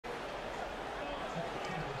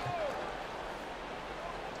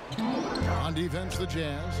On defense, the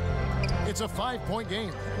Jazz. It's a 5-point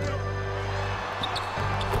game.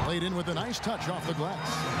 Played in with a nice touch off the glass.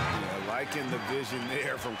 Yeah, liking the vision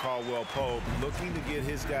there from Caldwell Pope, looking to get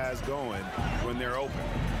his guys going when they're open.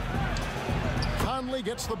 Conley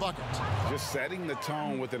gets the bucket. Just setting the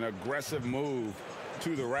tone with an aggressive move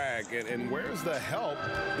to the rack. And where's the help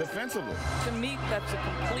defensively? To me, that's a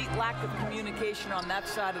complete lack of communication on that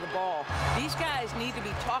side of the ball. These guys need to be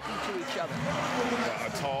talking to each other. A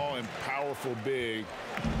tall and powerful big.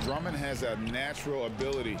 Drummond has a natural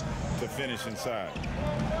ability to finish inside.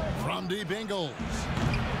 From deep Ingles.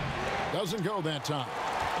 Doesn't go that time.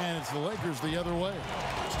 And it's the Lakers the other way.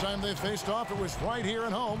 This time they faced off, it was right here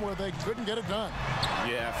at home where they couldn't get it done.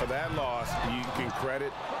 Yeah, for that loss, you can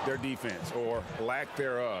credit their defense or lack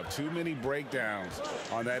thereof. Too many breakdowns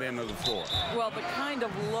on that end of the floor. Well, the kind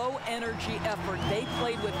of low-energy effort they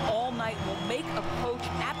played with all night will make a coach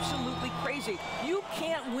absolutely crazy. You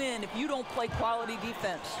can't win if you don't play quality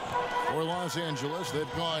defense. For Los Angeles,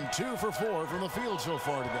 they've gone 2 for 4 from the field so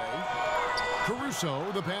far today. Caruso,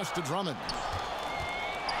 the pass to Drummond.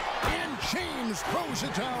 And James throws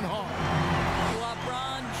it down hard.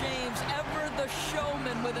 LeBron James, ever the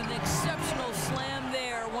showman, with an exceptional slam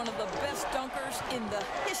there. One of the best dunkers in the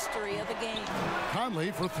history of the game.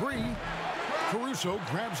 Conley for 3. Caruso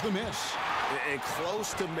grabs the miss. And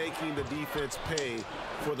close to making the defense pay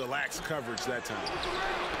for the lax coverage that time.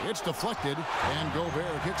 It's deflected, and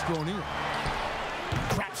Gobert kicks to O'Neal.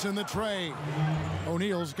 Traps in the tray.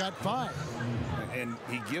 O'Neal's got 5. And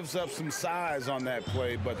he gives up some size on that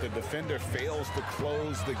play, but the defender fails to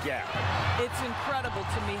close the gap. It's incredible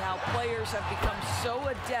to me how players have become so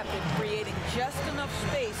adept at creating just enough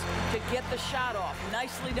space to get the shot off.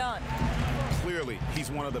 Nicely done. Clearly,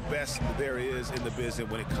 he's one of the best there is in the business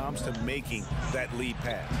when it comes to making that lead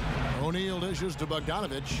pass. O'Neal dishes to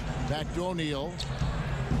Bogdanovich. Back to O'Neal.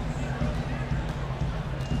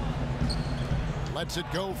 Lets it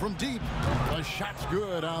go from deep. The shot's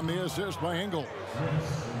good on the assist by Ingles.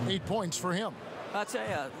 8 points for him. I'll tell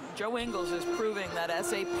you, Joe Ingles is proving that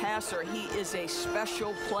as a passer, he is a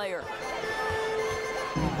special player.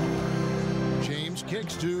 James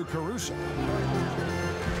kicks to Caruso.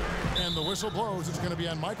 And the whistle blows. It's going to be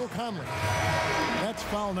on Michael Conley. That's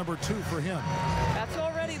foul number 2 for him. That's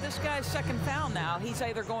already this guy's second foul now. He's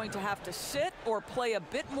either going to have to sit or play a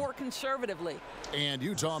bit more conservatively. And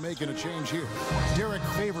Utah making a change here. Derek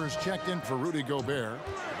Favors checked in for Rudy Gobert.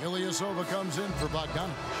 Ilyasova comes in for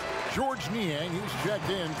Bogdanovich. George Niang, he's checked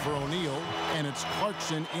in for O'Neal. And it's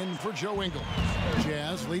Clarkson in for Joe Ingles.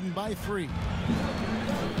 Jazz leading by 3.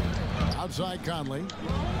 Outside Conley.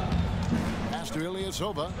 Pass to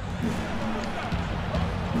Ilyasova.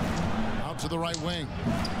 Out to the right wing.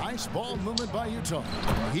 Nice ball movement by Utah.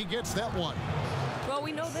 He gets that one. Well,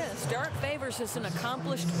 we know this. Derek Favors is an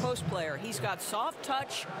accomplished post player. He's got soft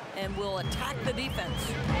touch and will attack the defense.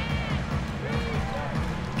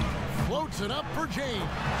 Floats it up for James.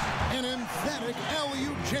 An emphatic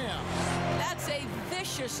alley-oop jam. That's a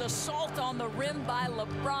vicious assault on the rim by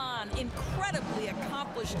LeBron. Incredibly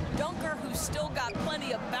accomplished dunker who's still got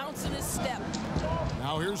plenty of bounce in his step.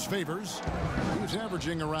 Now here's Favors. He's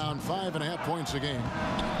averaging around 5.5 points a game.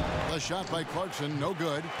 The shot by Clarkson, no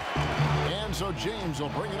good. And so James will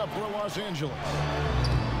bring it up for Los Angeles.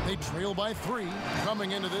 They trail by 3,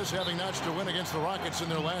 coming into this having notched a win against the Rockets in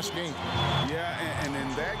their last game. Yeah, and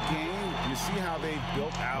in that game, you see how they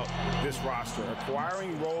built out this roster,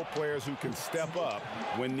 acquiring role players who can step up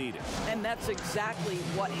when needed. And that's exactly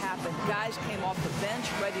what happened. Guys came off the bench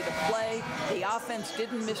ready to play. The offense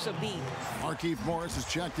didn't miss a beat. Markieff Morris is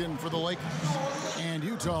checked in for the Lakers. And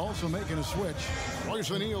Utah also making a switch.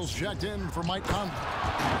 Royce O'Neal's checked in for Mike Conley.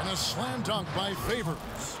 And a slam dunk by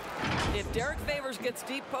Favors. If Derek Favors gets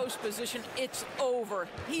deep post position, it's over.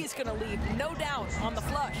 He's going to leave, no doubt, on the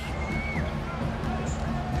flush.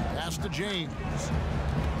 Pass to James.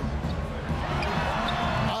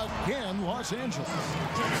 Again, Los Angeles.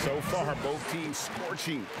 So far, both teams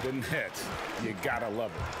scorching the net. You gotta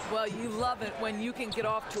love it. Well, you love it when you can get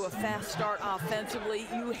off to a fast start offensively.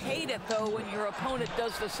 You hate it, though, when your opponent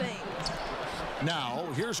does the same. Now,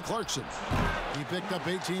 here's Clarkson. He picked up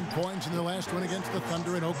 18 points in their last win against the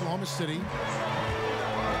Thunder in Oklahoma City.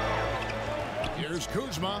 Here's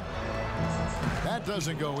Kuzma. That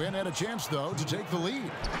doesn't go in. Had a chance, though, to take the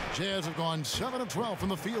lead. Jazz have gone 7 of 12 from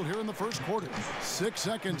the field here in the first quarter. 6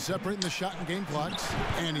 seconds separating the shot and game clocks,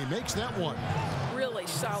 and he makes that one. Really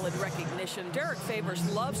really solid recognition. Derek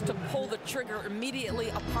Favors loves to pull the trigger immediately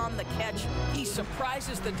upon the catch. He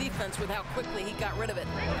surprises the defense with how quickly he got rid of it.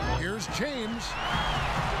 Here's James.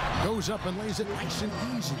 Goes up and lays it nice and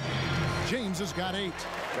easy. James has got 8.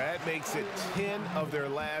 That makes it 10 of their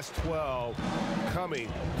last 12 coming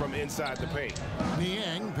from inside the paint.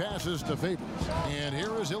 Niang passes to Favors. And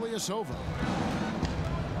here is Ilyasova.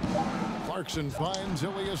 Clarkson finds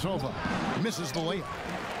Ilyasova. Misses the layup.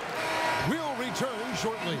 Will return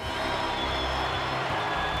shortly.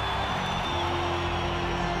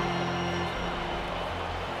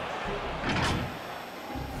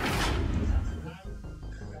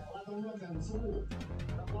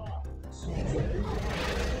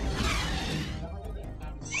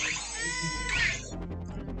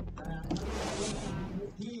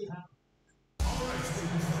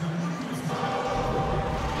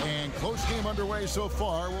 Underway so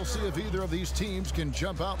far. We'll see if either of these teams can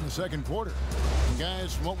jump out in the second quarter. And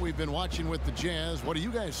guys, from what we've been watching with the Jazz, what are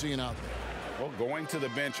you guys seeing out there? Well, going to the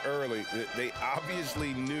bench early, they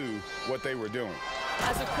obviously knew what they were doing.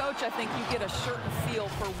 As a coach, I think you get a certain feel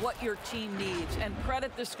for what your team needs, and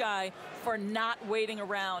credit this guy for not waiting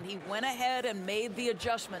around. He went ahead and made the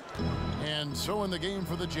adjustment. And so in the game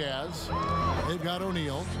for the Jazz, they've got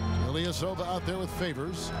O'Neal, Ilyasova out there with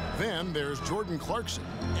Favors. Then there's Jordan Clarkson,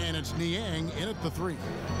 and it's Niang in at the 3.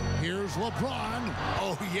 Here's LeBron.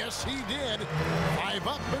 Oh, yes, he did. 5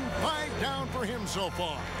 up and 5 down for him so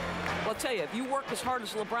far. Well, I'll tell you, if you work as hard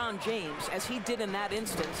as LeBron James, as he did in that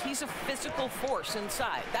instance, he's a physical force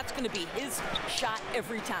inside. That's going to be his shot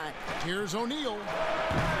every time. Here's O'Neal.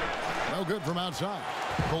 No good from outside.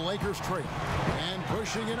 The Lakers trail. And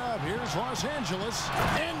pushing it up. Here's Los Angeles.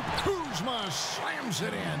 And Kuzma slams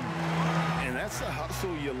it in. And that's the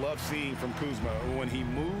hustle you love seeing from Kuzma. When he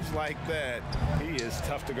moves like that, he is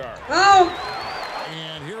tough to guard. Oh!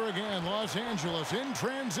 And here again, Los Angeles in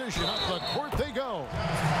transition. Up the court they go.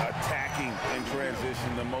 Attacking in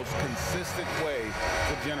transition, the most consistent way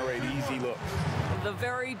to generate easy looks. The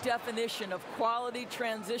very definition of quality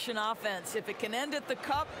transition offense. If it can end at the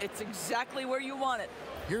cup, it's exactly where you want it.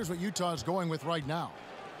 Here's what Utah's going with right now.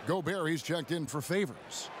 Gobert, he's checked in for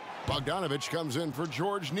Favors. Bogdanovich comes in for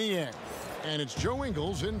George Niang. And it's Joe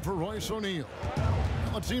Ingles in for Royce O'Neal.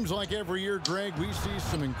 Well, it seems like every year, Greg, we see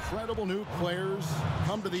some incredible new players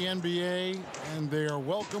come to the NBA, and they are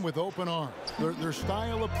welcome with open arms. Their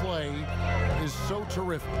style of play is so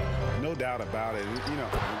terrific. No doubt about it. You know,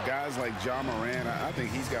 guys like Ja Morant, I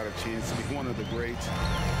think he's got a chance to be one of the greats.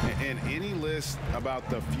 And any list about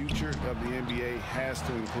the future of the NBA has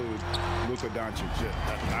to include Luka Doncic.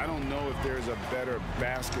 I don't know if there's a better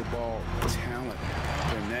basketball talent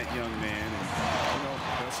than that young man. And, you know,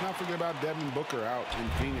 let's not forget about Devin Booker out in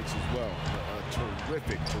Phoenix as well. A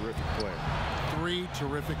terrific, terrific player. 3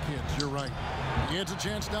 terrific kids, you're right. He gets a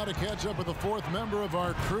chance now to catch up with the 4th member of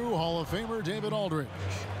our crew, Hall of Famer David Aldridge.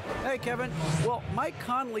 Hey, Kevin. Well, Mike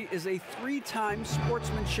Conley is a 3-time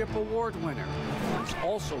Sportsmanship Award winner. He's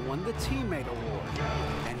also won the Teammate Award.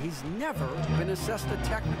 And he's never been assessed a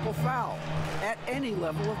technical foul at any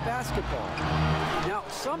level of basketball. Now,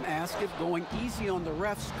 some ask if going easy on the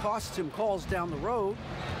refs costs him calls down the road.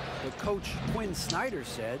 But Coach Quinn Snyder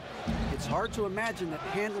said, it's hard to imagine that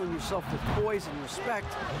handling yourself with poise and respect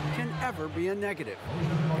can ever be a negative.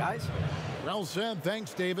 Guys? Well said.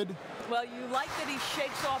 Thanks, David. Well, you like that he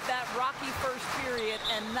shakes off that rocky first period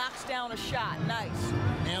and knocks down a shot. Nice.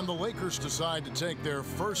 And the Lakers decide to take their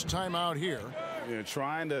first time out here. You're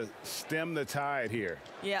trying to stem the tide here.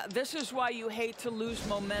 Yeah, this is why you hate to lose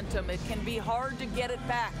momentum. It can be hard to get it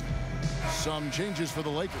back. Some changes for the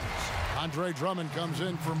Lakers. Andre Drummond comes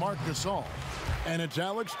in for Marc Gasol. And it's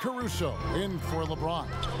Alex Caruso in for LeBron.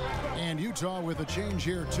 And Utah with a change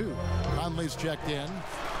here, too. Conley's checked in.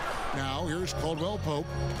 Now, here's Caldwell Pope.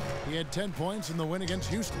 He had 10 points in the win against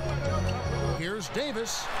Houston. Here's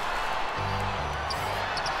Davis.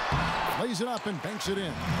 Lays it up and banks it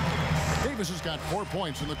in. Davis has got 4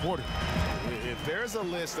 points in the quarter. If there's a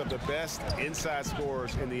list of the best inside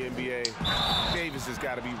scorers in the NBA, Davis has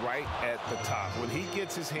got to be right at the top. When he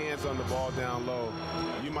gets his hands on the ball down low,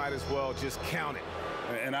 you might as well just count it.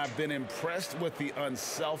 And I've been impressed with the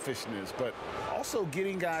unselfishness, but also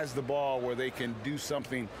getting guys the ball where they can do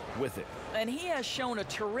something with it. And he has shown a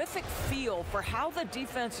terrific feel for how the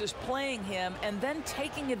defense is playing him and then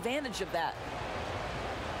taking advantage of that.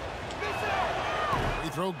 Free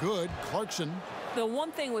throw good. Clarkson. The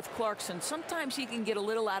one thing with Clarkson, sometimes he can get a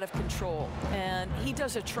little out of control, and he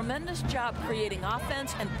does a tremendous job creating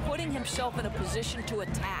offense and putting himself in a position to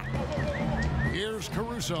attack. Here's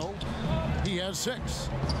Caruso. He has 6.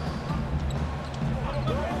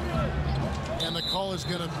 And the call call is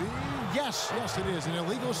going to be, yes, it is, an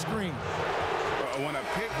illegal screen. When a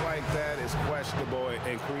pick like that is questionable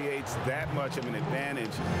and creates that much of an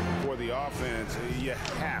advantage for the offense, you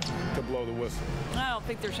have to blow the whistle. I don't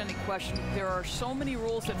think there's any question. There are so many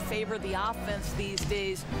rules that favor the offense these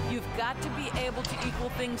days. You've got to be able to equal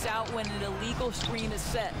things out when an illegal screen is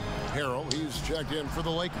set. Harrell, he's checked in for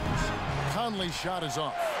the Lakers. Conley's shot is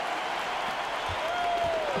off.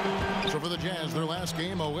 So for the Jazz, their last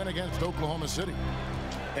game, a win against Oklahoma City.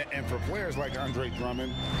 And for players like Andre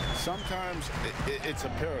Drummond, sometimes it's a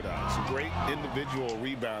paradox. Great individual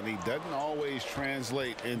rebounding doesn't always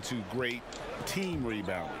translate into great team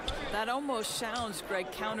rebounding. That almost sounds, Greg,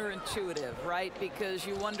 counterintuitive, right? Because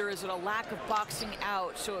you wonder, is it a lack of boxing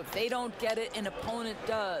out? So if they don't get it, an opponent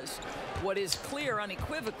does. What is clear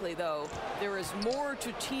unequivocally, though, there is more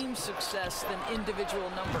to team success than individual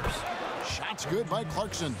numbers. Shots good by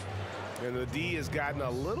Clarkson. And the D has gotten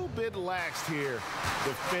a little bit laxed here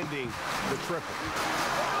defending the triple.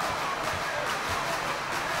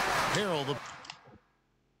 Harrell, the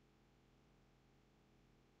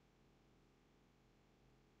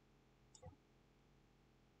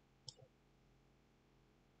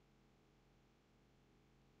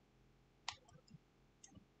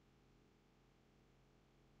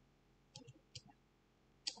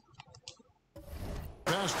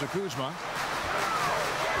pass to Kuzma.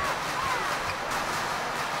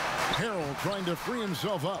 Harrell trying to free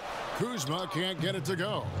himself up. Kuzma can't get it to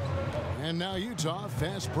go. And now Utah,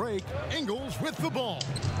 fast break. Ingles with the ball.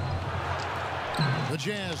 The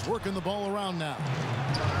Jazz working the ball around now.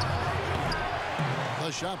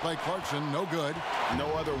 The shot by Clarkson, no good. No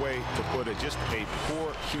other way to put it, just a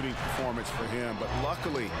poor shooting performance for him, but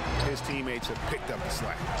luckily his teammates have picked up the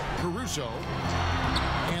slack. Caruso.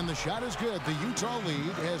 And the shot is good. The Utah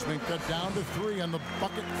lead has been cut down to 3 on the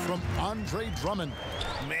bucket from Andre Drummond.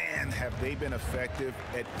 Man, have they been effective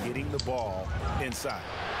at getting the ball inside.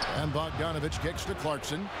 And Bogdanovich kicks to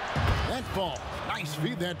Clarkson. That ball. Nice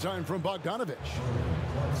feed that time from Bogdanovich.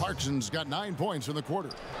 Clarkson's got 9 points in the quarter.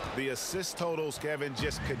 The assist totals, Kevin,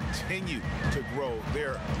 just continue to grow.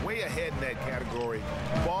 They're way ahead in that category.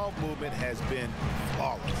 Ball movement has been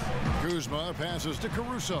flawless. Kuzma passes to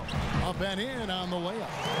Caruso. Up and in on the layup.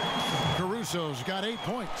 Caruso's got 8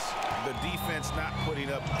 points. The defense not putting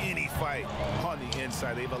up any fight on the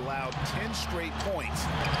inside. They've allowed 10 straight points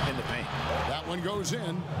in the paint. That one goes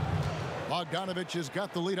in. Bogdanovich has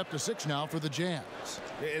got the lead up to 6 now for the Jazz.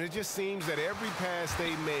 And it just seems that every pass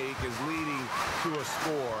they make is leading to a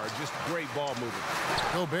score. Just great ball movement.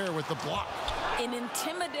 Gobert with the block. An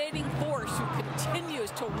intimidating force who continues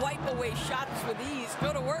to wipe away shots with ease.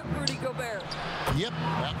 Go to work, Rudy Gobert. Yep,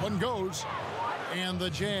 that one goes. And the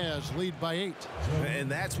Jazz lead by 8. And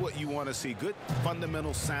that's what you want to see. Good,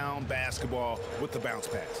 fundamental, sound basketball with the bounce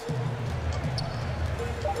pass.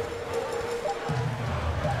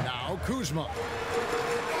 Now Kuzma.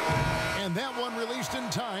 And that one released in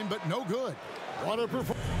time, but no good. What a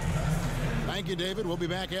performance. Thank you, David. We'll be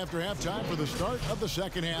back after halftime for the start of the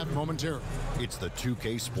second half momentarily. It's the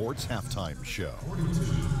 2K Sports Halftime Show.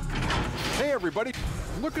 Hey, everybody.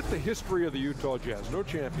 Look at the history of the Utah Jazz. No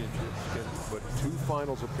championships, but 2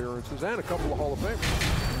 finals appearances and a couple of Hall of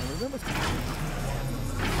Famers.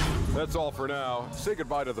 That's all for now. Say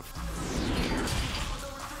goodbye to the...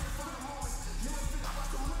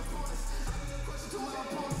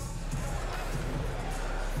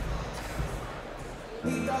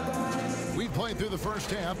 We've played through the first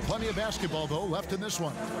half. Plenty of basketball, though, left in this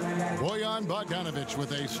one. Bojan Bogdanovich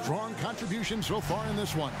with a strong contribution so far in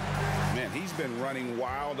this one. Man, he's been running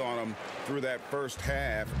wild on them through that first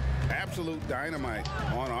half. Absolute dynamite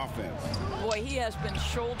on offense. Boy, he has been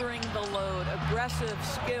shouldering the load. Aggressive,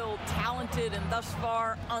 skilled, talented, and thus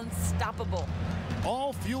far unstoppable.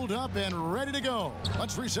 All fueled up and ready to go.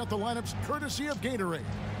 Let's reset the lineups courtesy of Gatorade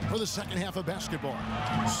for the second half of basketball.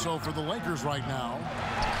 So for the Lakers right now,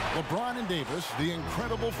 LeBron and Davis, the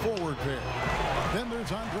incredible forward pair. Then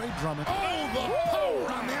there's Andre Drummond. Oh, the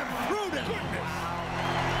power on that Brutus!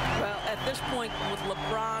 Well, at this point, with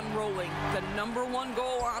LeBron rolling, the #1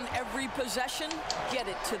 goal on every possession, get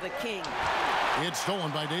it to the king. It's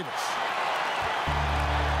stolen by Davis.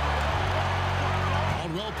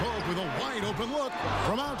 Caldwell Pope with a wide open look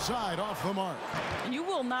from outside off the mark. You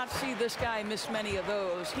will not see this guy miss many of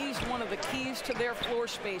those. He's one of the keys to their floor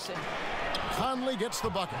spacing. Conley gets the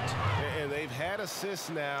bucket. And they've had assists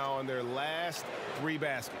now on their last 3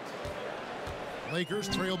 baskets. Lakers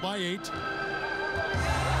trail by 8.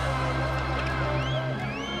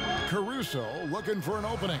 Caruso looking for an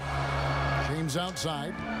opening. James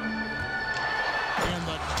outside. And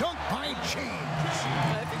the dunk by James.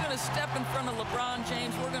 If you're going to step in front of LeBron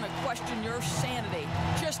James, we're going to question your sanity.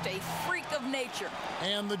 Just a freak of nature.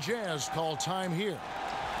 And the Jazz call time here.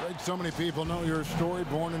 Greg, so many people know your story,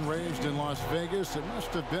 born and raised in Las Vegas. It must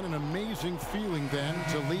have been an amazing feeling then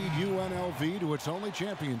to lead UNLV to its only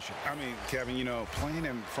championship. I mean, Kevin, you know, playing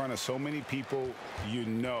in front of so many people, you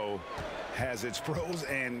know, has its pros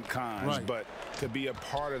and cons. Right. But to be a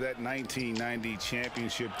part of that 1990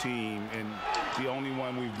 championship team and the only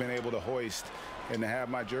one we've been able to hoist and to have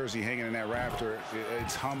my jersey hanging in that rafter,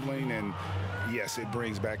 it's humbling, and yes, it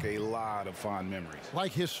brings back a lot of fond memories.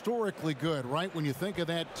 Like historically good, right? When you think of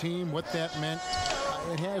that team, what that meant,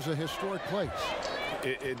 it has a historic place.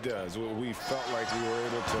 It does. We felt like we were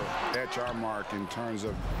able to etch our mark in terms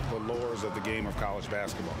of the lures of the game of college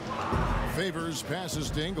basketball. Favors passes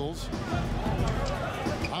to Ingles.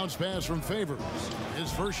 Bounce pass from Favors.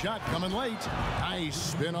 His first shot coming late. Nice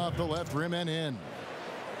spin off the left rim and in.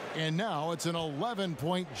 And now it's an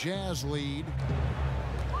 11-point Jazz lead.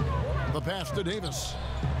 The pass to Davis.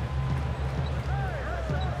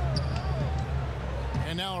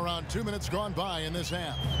 And now around 2 minutes gone by in this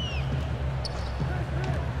half.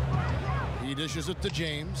 He dishes it to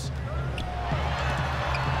James.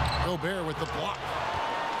 Gobert with the block.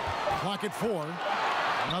 Clock at 4.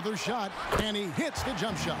 Another shot, and he hits the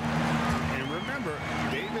jump shot. And remember,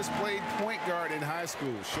 Davis played point guard in high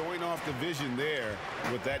school, showing off the vision there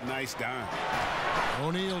with that nice dime.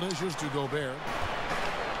 O'Neal dishes to Gobert.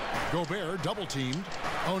 Gobert double teamed.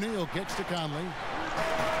 O'Neal kicks to Conley.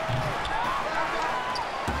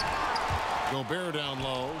 Gobert down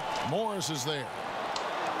low. Morris is there.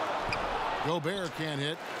 Gobert can't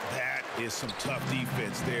hit. That is some tough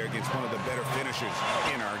defense there against one of the better finishers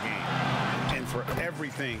in our game. And for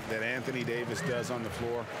everything that Anthony Davis does on the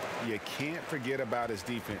floor, you can't forget about his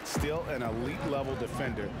defense. Still an elite level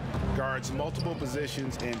defender, guards multiple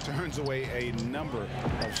positions and turns away a number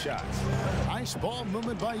of shots. Nice ball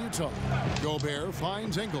movement by Utah. Gobert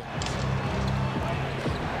finds Ingles.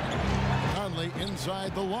 Conley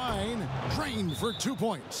inside the line, drained for 2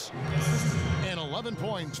 points. And 11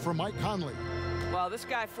 points for Mike Conley. Well, this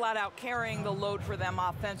guy flat out carrying the load for them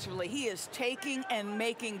offensively. He is taking and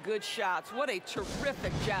making good shots. What a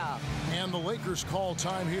terrific job. And the Lakers call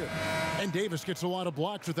time here. And Davis gets a lot of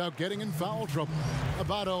blocks without getting in foul trouble.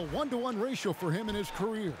 About a 1-to-1 ratio for him in his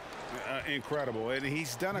career. Incredible. And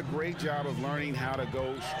he's done a great job of learning how to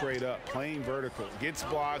go straight up, playing vertical. Gets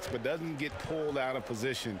blocks, but doesn't get pulled out of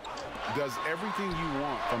position. Does everything you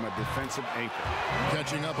want from a defensive anchor.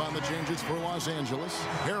 Catching up on the changes for Los Angeles.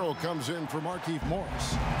 Harrell comes in for Markieff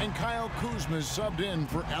Morris. And Kyle Kuzma is subbed in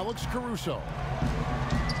for Alex Caruso.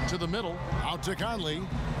 To the middle, out to Conley.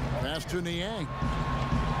 Pass to Niang.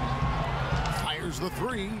 Fires the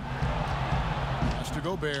three. Pass to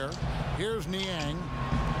Gobert. Here's Niang.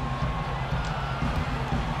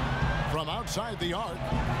 From outside the arc,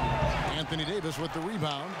 Anthony Davis with the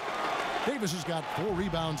rebound. Davis has got 4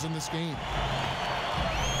 rebounds in this game.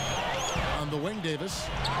 On the wing, Davis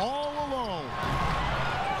all alone.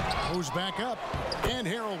 Moves back up, and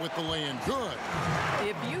Harrell with the lay-in. Good.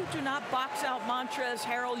 If you do not box out Montrezl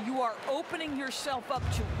Harrell, you are opening yourself up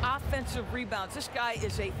to offensive rebounds. This guy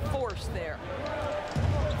is a force there.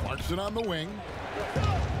 Clarkson on the wing.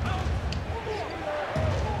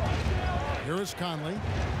 Here is Conley.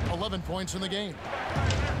 11 points in the game.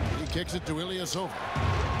 He kicks it to Ilyasova.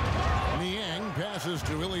 Niang passes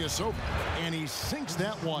to Ilyasova, and he sinks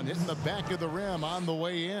that one, hitting the back of the rim on the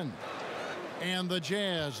way in. And the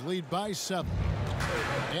Jazz lead by 7.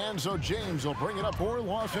 And so James will bring it up for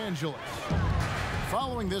Los Angeles.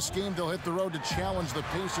 Following this game, they'll hit the road to challenge the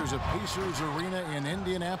Pacers at Pacers Arena in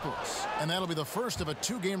Indianapolis. And that'll be the first of a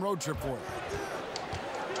 2-game road trip for them.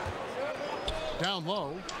 Down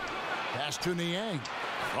low. Pass to Niang.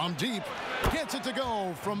 From deep. Gets it to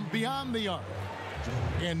go from beyond the arc.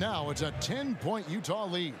 And now it's a 10-point Utah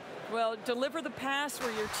lead. Well, deliver the pass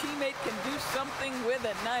where your teammate can do something with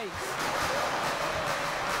it. Nice.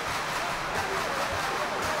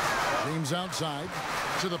 James outside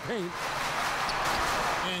to the paint.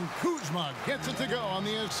 And Kuzma gets it to go on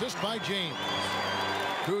the assist by James.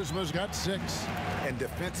 Kuzma's got 6. And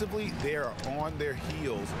defensively, they are on their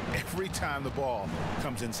heels every time the ball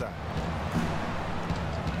comes inside.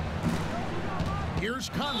 Here's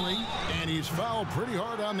Conley, and he's fouled pretty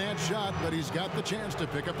hard on that shot, but he's got the chance to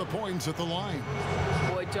pick up the points at the line.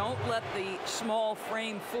 Boy, don't let the small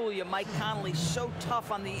frame fool you. Mike Conley's so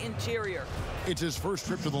tough on the interior. It's his first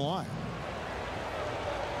trip to the line.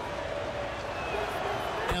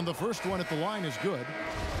 And the first one at the line is good.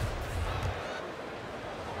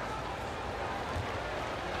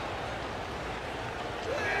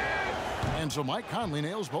 And so Mike Conley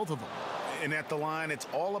nails both of them. And at the line, it's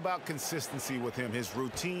all about consistency with him. His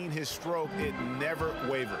routine, his stroke, it never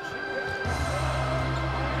wavers.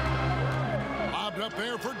 Lobbed up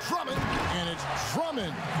there for Drummond, and it's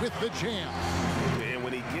Drummond with the jam. And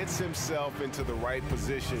when he gets himself into the right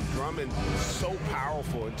position, Drummond so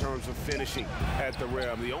powerful in terms of finishing at the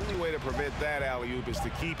rim. The only way to prevent that alley-oop is to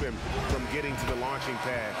keep him from getting to the launching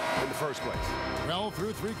pad in the first place. Well,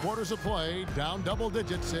 through 3 quarters of play, down double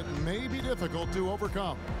digits, it may be difficult to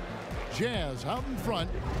overcome. Jazz out in front.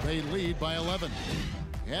 They lead by 11.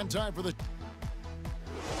 And time for the...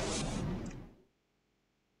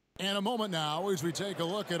 And a moment now as we take a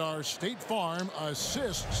look at our State Farm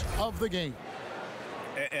assists of the game.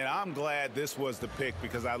 And I'm glad this was the pick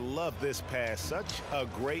because I love this pass. Such a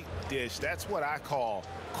great dish. That's what I call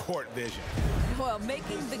court vision. Well,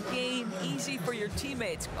 making the game easy for your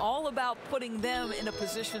teammates. All about putting them in a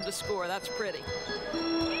position to score. That's pretty.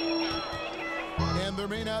 And there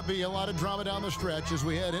may not be a lot of drama down the stretch as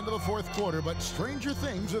we head into the 4th quarter, but stranger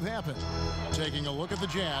things have happened. Taking a look at the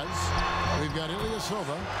Jazz, we've got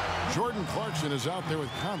Ilyasova. Jordan Clarkson is out there with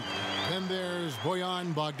Conley. Then there's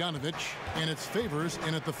Bojan Bogdanovic, and it's Favors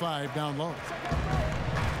in at the 5 down low.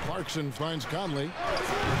 Clarkson finds Conley,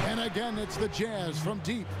 and again it's the Jazz from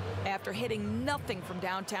deep. After hitting nothing from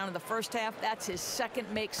downtown in the first half, that's his second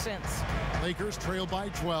make since. Lakers trail by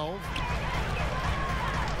 12.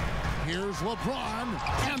 Here's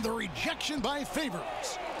LeBron, and the rejection by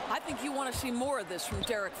Favors. I think you want to see more of this from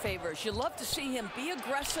Derek Favors. You love to see him be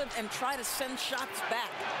aggressive and try to send shots back.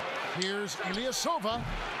 Here's Ilyasova.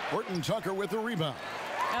 Horton Tucker with the rebound.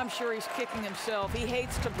 I'm sure he's kicking himself. He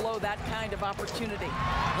hates to blow that kind of opportunity.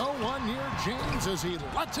 No one near James as he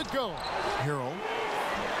lets it go. Hero.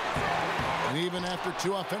 And even after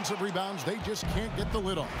 2 offensive rebounds, they just can't get the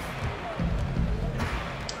lid off.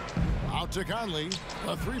 Out to Conley,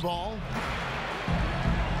 a 3-ball.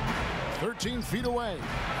 13 feet away.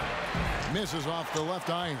 Misses off the left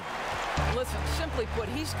iron. Listen, simply put,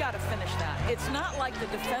 he's got to finish that. It's not like the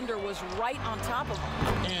defender was right on top of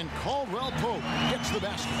him. And Caldwell Pope gets the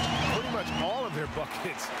basket. Pretty much all of their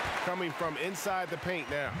buckets coming from inside the paint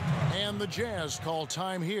now. And the Jazz call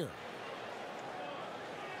time here.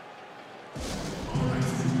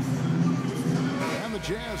 And the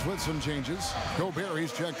Jazz with some changes.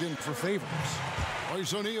 Gobert checked in for Favors.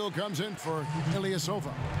 Royce O'Neal comes in for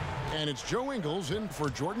Ilyasova. And it's Joe Ingles in for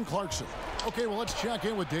Jordan Clarkson. Okay, well, let's check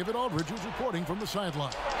in with David Aldridge, who's reporting from the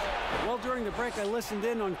sideline. Well, during the break, I listened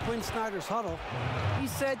in on Quinn Snyder's huddle. He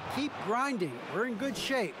said, keep grinding. We're in good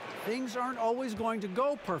shape. Things aren't always going to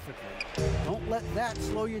go perfectly. Don't let that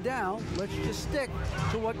slow you down. Let's just stick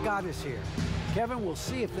to what got us here. Kevin, we'll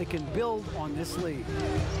see if they can build on this lead.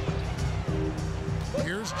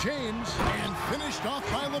 Here's James, and finished off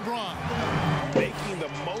by LeBron. Making the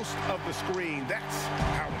most of the screen. That's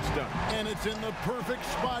how it's done. And it's in the perfect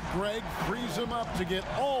spot. Greg frees him up to get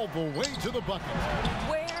all the way to the bucket.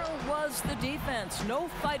 Where was the defense? No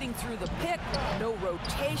fighting through the pick, no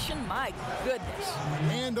rotation. My goodness.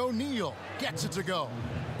 And O'Neal gets it to go.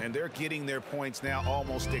 And they're getting their points now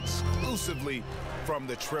almost exclusively from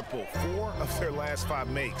the triple. 4 of their last 5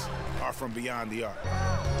 makes are from beyond the arc.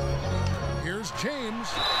 Here's James,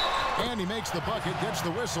 and he makes the bucket, gets the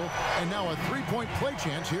whistle, and now a 3-point play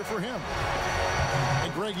chance here for him.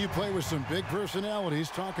 And Greg, you play with some big personalities.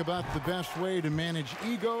 Talk about the best way to manage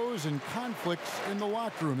egos and conflicts in the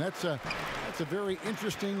locker room. That's a very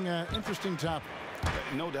interesting topic.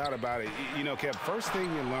 No doubt about it. You know, Kev, first thing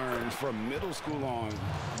you learn from middle school on,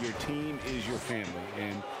 your team is your family.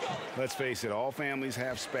 And let's face it, all families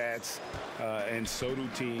have spats, and so do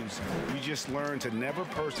teams. You just learn to never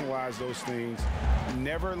personalize those things,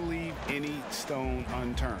 never leave any stone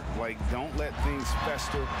unturned. Like, don't let things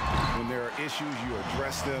fester. When there are issues, you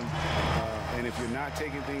address them. And if you're not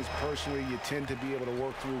taking things personally, you tend to be able to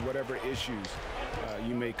work through whatever issues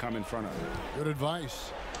you may come in front of. Good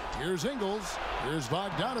advice. Here's Ingles. Here's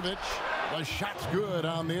Bogdanovic. The shot's good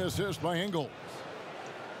on the assist by Ingles.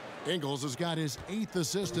 Ingles has got his 8th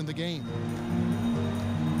assist in the game.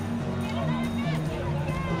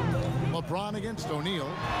 LeBron against O'Neal.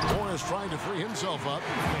 Morris trying to free himself up.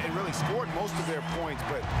 And really scored most of their points,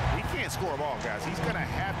 but he can't score them all, guys. He's going to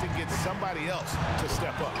have to get somebody else to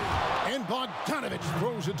step up. And Bogdanovic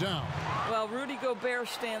throws it down. Well, Rudy Gobert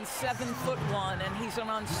stands 7'1", and he's an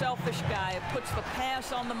unselfish guy. It puts the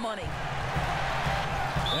pass on the money.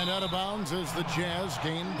 And out of bounds as the Jazz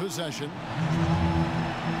gain possession.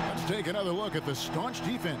 Let's take another look at the staunch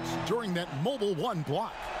defense during that mobile 1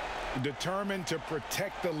 block. Determined to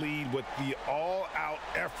protect the lead with the all-out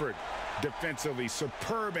effort defensively.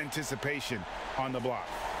 Superb anticipation on the block.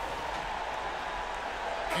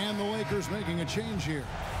 And the Lakers making a change here.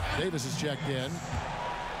 Davis is checked in.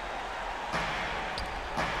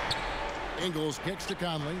 Ingles kicks to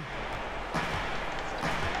Conley.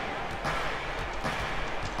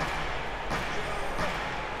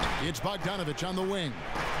 It's Bogdanovich on the wing.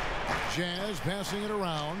 Jazz passing it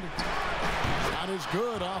around. Shot is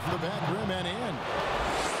good off the back rim and in.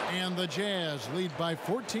 And the Jazz lead by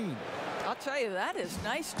 14. I'll tell you, that is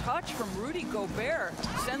nice touch from Rudy Gobert.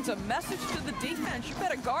 Sends a message to the defense. You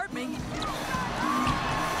better guard me.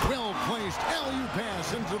 Well-placed alley-oop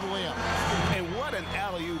pass into the layup. And what an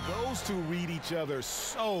alley-oop. Those two read each other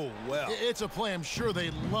so well. It's a play I'm sure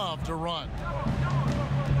they love to run.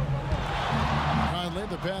 Conley,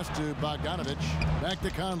 the pass to Bogdanovich. Back to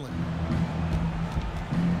Conley.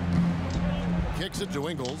 Kicks it to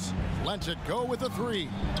Ingles. Lets it go with a three.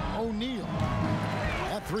 O'Neal.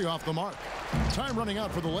 That three off the mark. Time running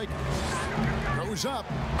out for the Lakers. Goes up.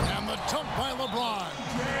 And the dunk by LeBron.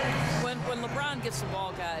 When LeBron gets the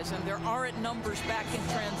ball, guys, and there aren't numbers back in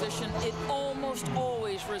transition, it almost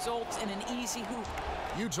always results in an easy hoop.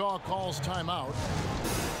 Utah calls timeout.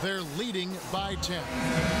 They're leading by 10.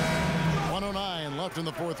 1:09 left in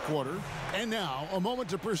the fourth quarter. And now a moment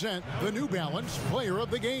to present the New Balance Player of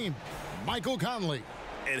the Game, Michael Conley.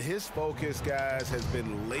 And his focus, guys, has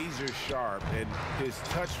been laser sharp, and his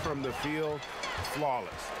touch from the field,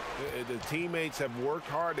 flawless. The teammates have worked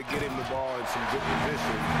hard to get him the ball in some good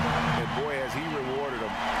position, and boy, has he rewarded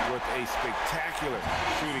them with a spectacular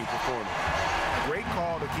shooting performance. Great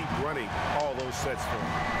call to keep running all those sets for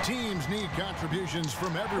him. Teams need contributions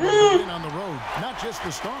from everyone to win on the road, not just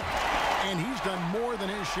the star. And he's done more than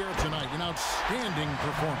his share tonight. An outstanding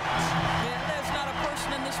performance. Yeah, there's not a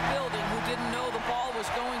person in this building who didn't know the ball was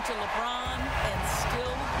going to LeBron, and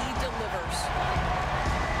still he delivers.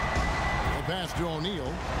 The pass to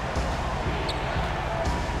O'Neal.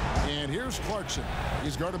 And here's Clarkson.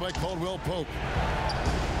 He's guarded by Caldwell Pope.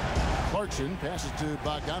 Clarkson passes to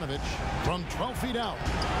Bogdanovich from 12 feet out.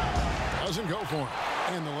 Doesn't go for him.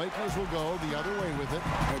 And the Lakers will go the other way with it.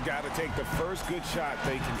 They've got to take the first good shot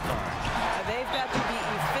they can find. They've got to be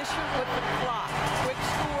efficient with the clock. Quick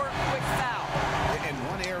score, quick foul. And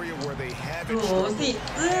one area where they haven't struggled has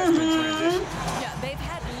been transition. Yeah, they've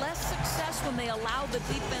had less success when they allow the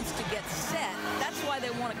defense to get set. That's why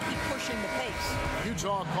they want to keep pushing the pace.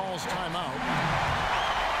 Utah calls timeout.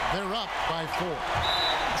 They're up by 4.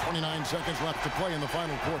 29 seconds left to play in the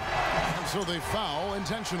final quarter. And so they foul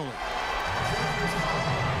intentionally.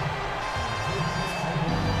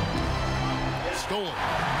 Stolen.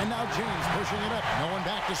 And now James pushing it up. No one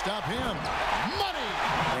back to stop him. Money!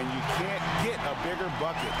 And you can't get a bigger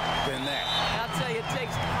bucket than that. I'll tell you, it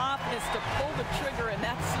takes confidence to pull the trigger in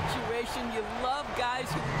that situation. You love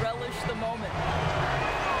guys who relish the moment.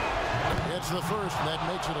 It's the first, and that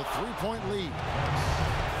makes it a 3-point lead.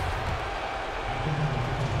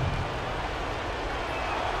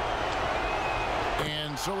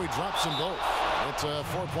 And so he drops them both. It's a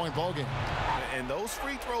 4-point ball game. And those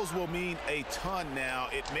free throws will mean a ton now.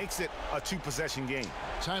 It makes it a 2-possession game.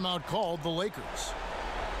 Timeout called the Lakers.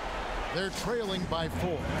 They're trailing by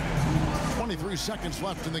 4. 23 seconds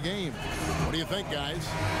left in the game. What do you think, guys?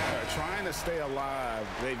 Trying to stay alive.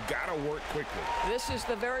 They've got to work quickly. This is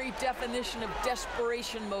the very definition of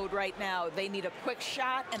desperation mode right now. They need a quick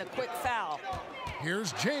shot and a quick foul.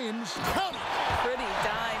 Here's James. Count it. Pretty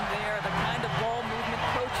dime there. The kind of ball movement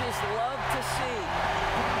coaches love to see.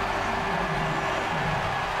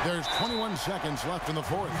 There's 21 seconds left in the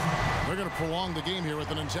fourth. They're going to prolong the game here with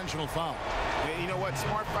an intentional foul. Yeah, you know what?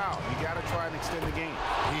 Smart foul. You got to try and extend the game.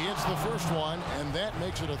 He hits the first one, and that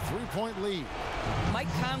makes it a 3-point lead.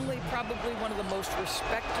 Mike Conley, probably one of the most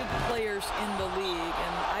respected players in the league,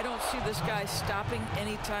 and I don't see this guy stopping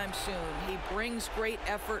anytime soon. He brings great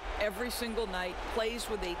effort every single night, plays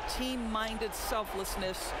with a team-minded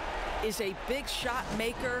selflessness, is a big shot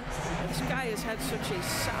maker. This guy has had such a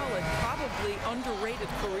solid, probably underrated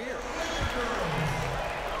career.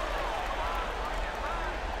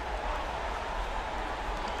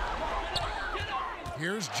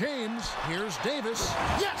 Here's James. Here's Davis.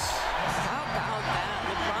 Yes! How about that?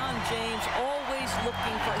 LeBron James always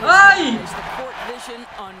looking for his guys. The court vision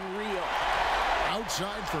unreal.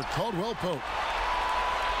 Outside for Caldwell Pope.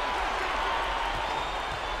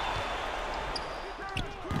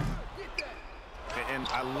 And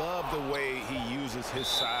I love the way he uses his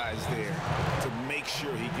size there to make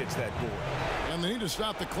sure he gets that board. And they need to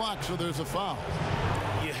stop the clock, so there's a foul.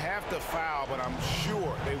 You have to foul, but I'm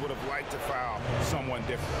sure they would have liked to foul someone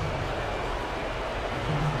different.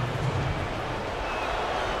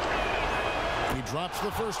 He drops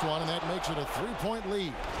the first one, and that makes it a 3-point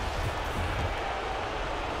lead.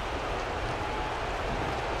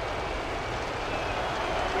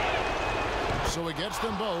 so he gets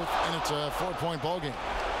them both, and it's a 4-point ball game.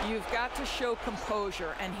 You've got to show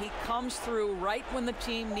composure, and he comes through right when the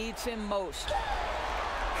team needs him most.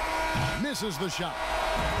 Misses the shot.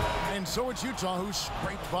 And so it's Utah who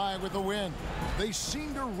scraped by with the win. They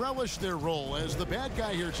seem to relish their role as the bad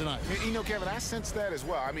guy here tonight. You know, Kevin, I sense that as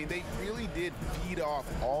well. I mean, they really did feed off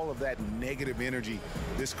all of that negative energy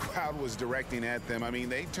this crowd was directing at them. I mean,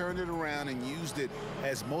 they turned it around and used it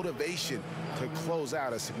as motivation to close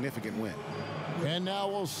out a significant win. And now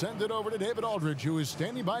we'll send it over to David Aldridge, who is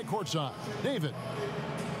standing by courtside. David.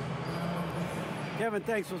 Kevin,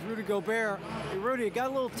 thanks. It was Rudy Gobert. Hey, Rudy, it got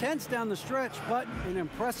a little tense down the stretch, but an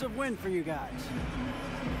impressive win for you guys.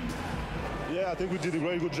 Yeah, I think we did a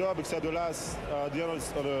very good job, except the end of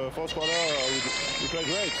the first quarter, we played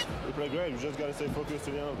great. We played great. We just got to stay focused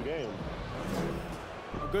to the end of the game.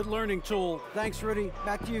 A good learning tool. Thanks, Rudy.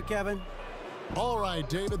 Back to you, Kevin. All right,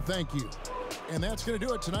 David, thank you. And that's going to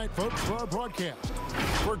do it tonight, folks, for our broadcast.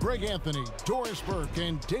 For Greg Anthony, Doris Burke,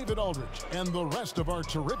 and David Aldridge, and the rest of our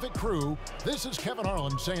terrific crew, this is Kevin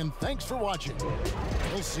Harlan saying thanks for watching.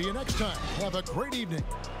 We'll see you next time. Have a great evening.